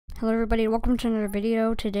Hello everybody, welcome to another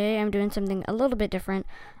video. Today I'm doing something a little bit different.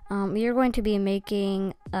 We are going to be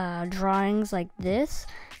making drawings like this.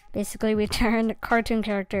 Basically we turn cartoon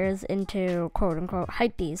characters into quote-unquote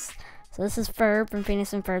hypebeasts. So this is Ferb from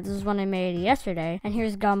Phineas and Ferb. This is one I made yesterday. And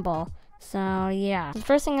here's Gumball. So yeah. The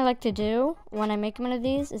first thing I like to do when I make one of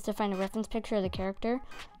these is to find a reference picture of the character.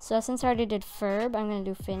 So since I already did Ferb, I'm going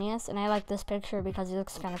to do Phineas. And I like this picture because he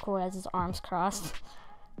looks kind of cool. He has his arms crossed.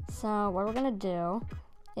 So what we're going to do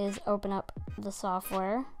is open up the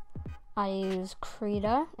software. I use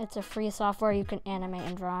Krita. It's a free software. You can animate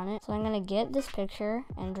and draw on it. So I'm going to get this picture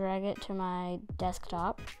and drag it to my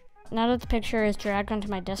desktop. Now that the picture is dragged onto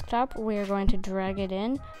my desktop, we are going to drag it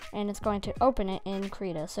in and it's going to open it in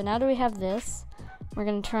Krita. So now that we have this, we're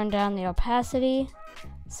going to turn down the opacity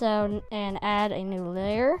and add a new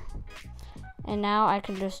layer. And now I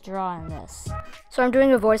can just draw in this. So I'm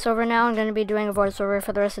doing a voiceover now. I'm going to be doing a voiceover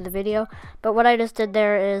for the rest of the video. But what I just did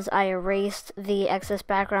there is I erased the excess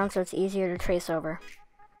background so it's easier to trace over.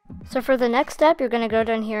 So for the next step, you're going to go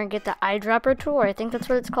down here and get the eyedropper tool, or I think that's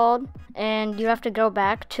what it's called. And you have to go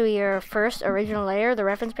back to your first original layer, the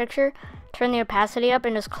reference picture, turn the opacity up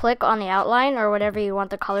and just click on the outline or whatever you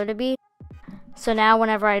want the color to be. So now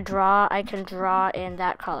whenever I draw, I can draw in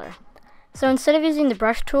that color. So instead of using the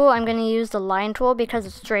brush tool, I'm going to use the line tool because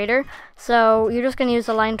it's straighter. So you're just going to use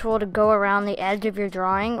the line tool to go around the edge of your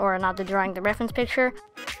drawing, or not the drawing, the reference picture.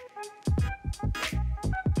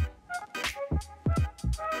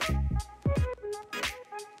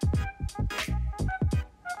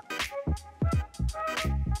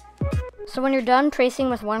 So when you're done tracing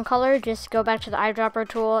with one color, just go back to the eyedropper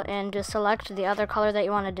tool and just select the other color that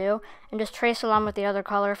you want to do and just trace along with the other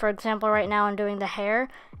color. For example, right now I'm doing the hair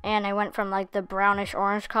and I went from like the brownish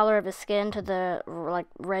orange color of his skin to the like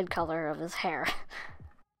red color of his hair.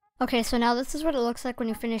 Okay, so now this is what it looks like when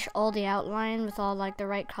you finish all the outline with all like the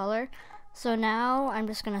right color. So now I'm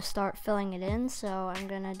just going to start filling it in. So I'm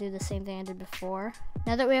going to do the same thing I did before.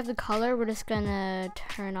 Now that we have the color, we're just going to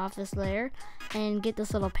turn off this layer and get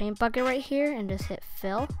this little paint bucket right here and just hit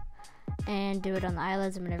fill and do it on the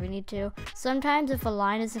eyelids and whenever you need to. Sometimes if a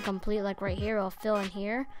line isn't complete, like right here, it'll fill in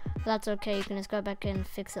here. But that's okay, you can just go back and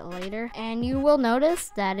fix it later. And you will notice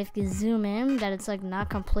that if you zoom in, that it's like not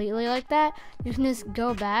completely like that. You can just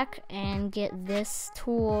go back and get this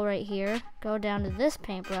tool right here, go down to this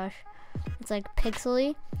paintbrush. It's like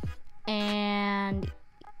pixely, and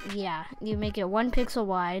yeah, you make it 1 pixel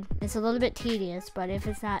wide. It's a little bit tedious, but if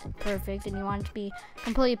it's not perfect and you want it to be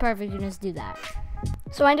completely perfect, you can just do that.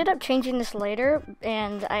 So I ended up changing this later,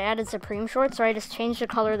 and I added Supreme shorts, so I just changed the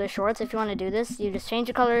color of the shorts. If you want to do this, you just change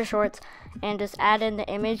the color of the shorts and just add in the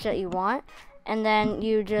image that you want, and then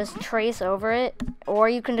you just trace over it, or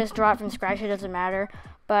you can just draw it from scratch, it doesn't matter.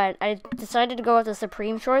 But I decided to go with the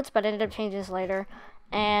Supreme shorts, but I ended up changing this later.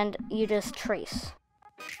 And you just trace.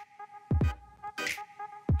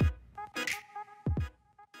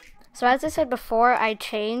 So as I said before, I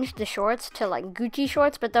changed the shorts to like Gucci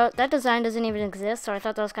shorts, but that design doesn't even exist, so I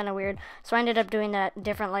thought that was kind of weird. So I ended up doing that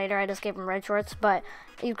different later. I just gave him red shorts, but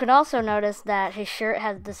you could also notice that his shirt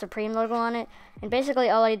has the Supreme logo on it. And basically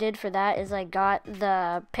all I did for that is I got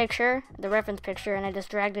the picture, the reference picture, and I just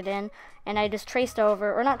dragged it in, and I just traced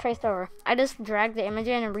over, or not traced over, I just dragged the image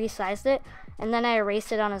in and resized it, and then I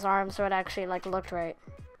erased it on his arm so it actually like looked right.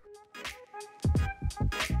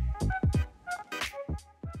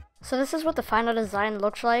 So this is what the final design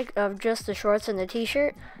looks like of just the shorts and the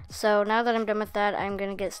t-shirt. So now that I'm done with that, I'm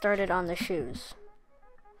going to get started on the shoes.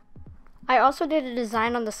 I also did a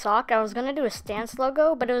design on the sock. I was going to do a stance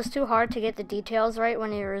logo, but it was too hard to get the details right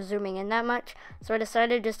when you were zooming in that much. So I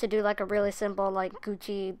decided just to do like a really simple like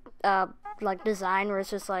Gucci like design where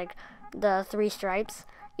it's just like the 3 stripes.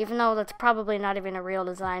 Even though that's probably not even a real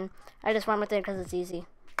design. I just went with it because it's easy.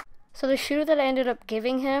 So the shoe that I ended up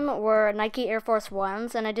giving him were Nike Air Force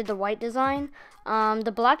 1s, and I did the white design.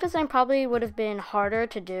 The black design probably would have been harder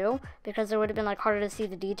to do because it would have been like harder to see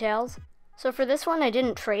the details. So for this one I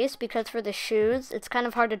didn't trace because for the shoes it's kind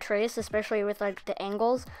of hard to trace, especially with like the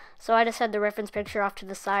angles. So I just had the reference picture off to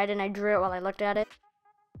the side and I drew it while I looked at it.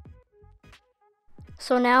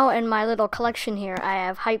 So now in my little collection here I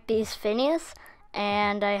have Hypebeast Phineas,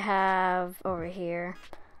 and I have over here,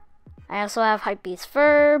 I also have Hypebeast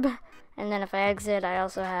Ferb, and then if I exit, I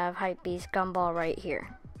also have Hypebeast Gumball right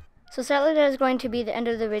here. So sadly that is going to be the end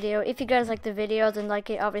of the video. If you guys like the video, then like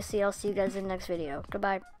it. Obviously, I'll see you guys in the next video.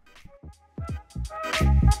 Goodbye.